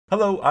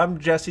Hello, I'm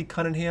Jesse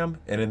Cunningham,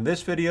 and in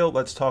this video,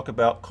 let's talk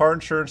about car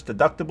insurance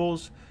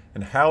deductibles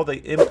and how they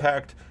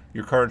impact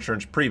your car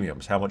insurance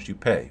premiums, how much you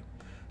pay.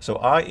 So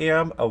I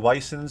am a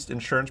licensed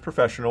insurance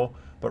professional,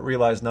 but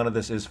realize none of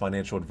this is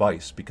financial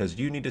advice because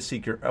you need to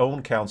seek your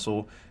own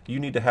counsel. You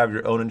need to have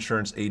your own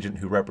insurance agent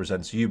who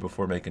represents you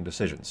before making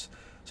decisions.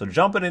 So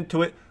jumping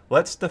into it,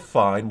 let's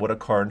define what a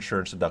car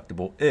insurance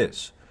deductible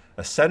is.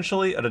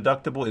 Essentially, a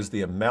deductible is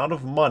the amount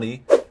of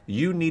money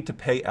you need to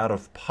pay out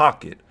of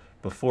pocket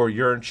before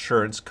your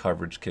insurance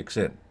coverage kicks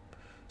in.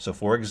 So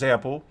for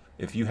example,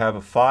 if you have a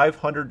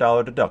 $500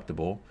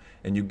 deductible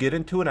and you get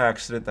into an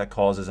accident that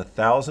causes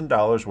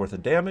 $1,000 worth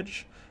of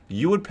damage,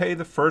 you would pay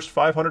the first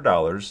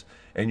 $500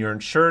 and your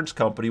insurance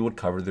company would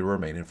cover the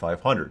remaining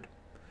 $500.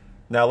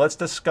 Now let's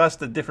discuss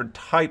the different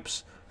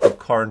types of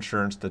car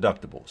insurance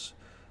deductibles.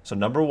 So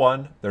number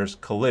one, there's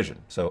collision.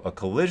 So a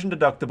collision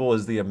deductible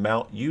is the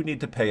amount you need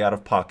to pay out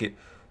of pocket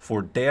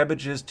for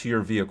damages to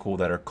your vehicle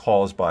that are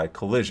caused by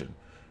collision.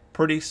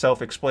 Pretty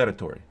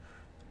self-explanatory.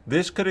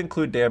 This could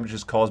include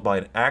damages caused by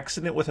an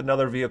accident with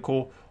another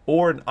vehicle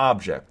or an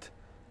object,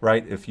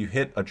 right? If you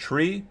hit a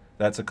tree,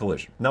 that's a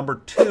collision.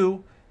 Number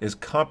two is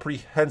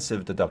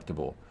comprehensive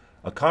deductible.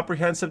 A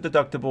comprehensive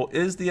deductible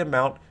is the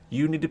amount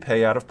you need to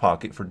pay out of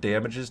pocket for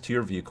damages to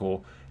your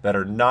vehicle that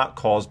are not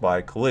caused by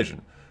a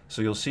collision.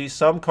 So you'll see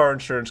some car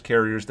insurance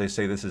carriers, they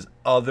say this is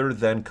other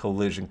than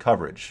collision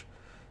coverage.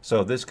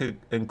 So this could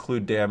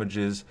include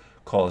damages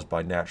caused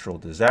by natural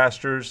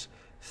disasters,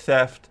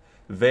 theft,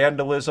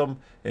 vandalism,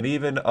 and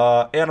even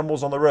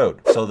animals on the road.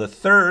 So the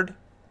third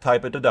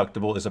type of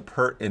deductible is a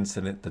per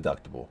incident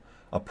deductible.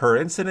 A per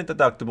incident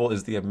deductible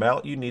is the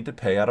amount you need to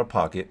pay out of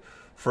pocket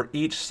for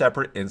each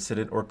separate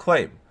incident or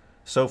claim.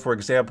 So for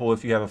example,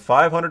 if you have a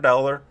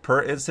 $500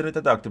 per incident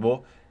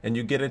deductible and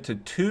you get into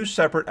two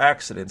separate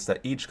accidents that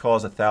each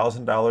cause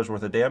 $1,000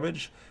 worth of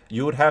damage,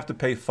 you would have to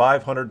pay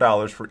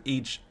 $500 for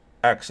each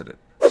accident.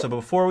 So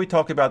before we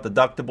talk about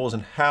deductibles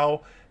and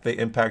how they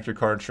impact your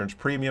car insurance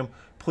premium,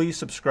 please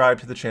subscribe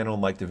to the channel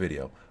and like the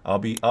video. I'll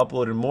be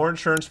uploading more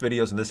insurance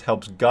videos and this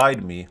helps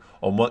guide me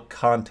on what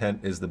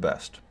content is the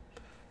best.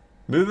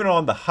 Moving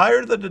on, the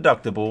higher the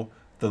deductible,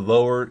 the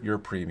lower your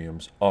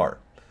premiums are.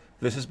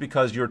 This is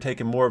because you're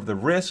taking more of the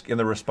risk and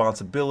the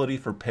responsibility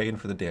for paying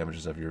for the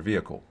damages of your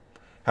vehicle.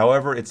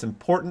 However, it's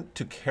important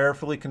to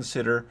carefully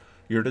consider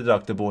your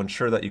deductible,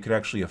 ensure that you can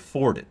actually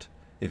afford it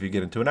if you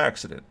get into an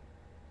accident,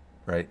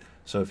 right?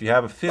 So if you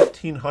have a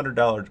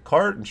 $1,500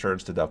 car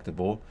insurance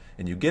deductible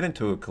and you get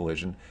into a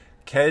collision,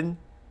 can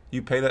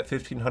you pay that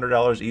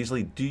 $1,500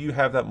 easily? Do you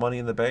have that money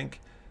in the bank?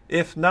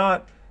 If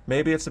not,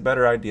 maybe it's a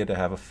better idea to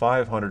have a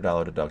 $500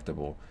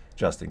 deductible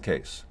just in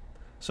case.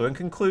 So in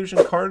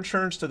conclusion, car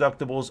insurance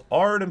deductibles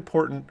are an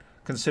important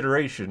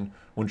consideration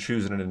when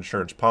choosing an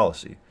insurance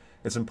policy.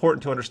 It's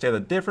important to understand the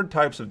different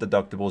types of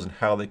deductibles and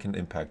how they can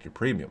impact your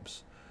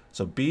premiums.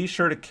 So be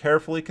sure to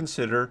carefully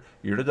consider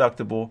your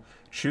deductible,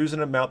 choose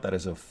an amount that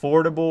is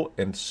affordable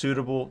and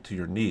suitable to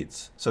your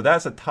needs. So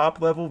that's a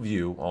top-level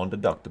view on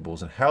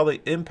deductibles and how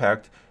they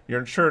impact your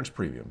insurance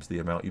premiums, the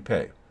amount you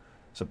pay.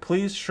 So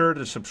please sure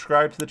to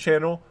subscribe to the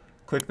channel,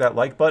 click that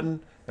like button,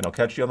 and I'll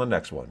catch you on the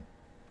next one.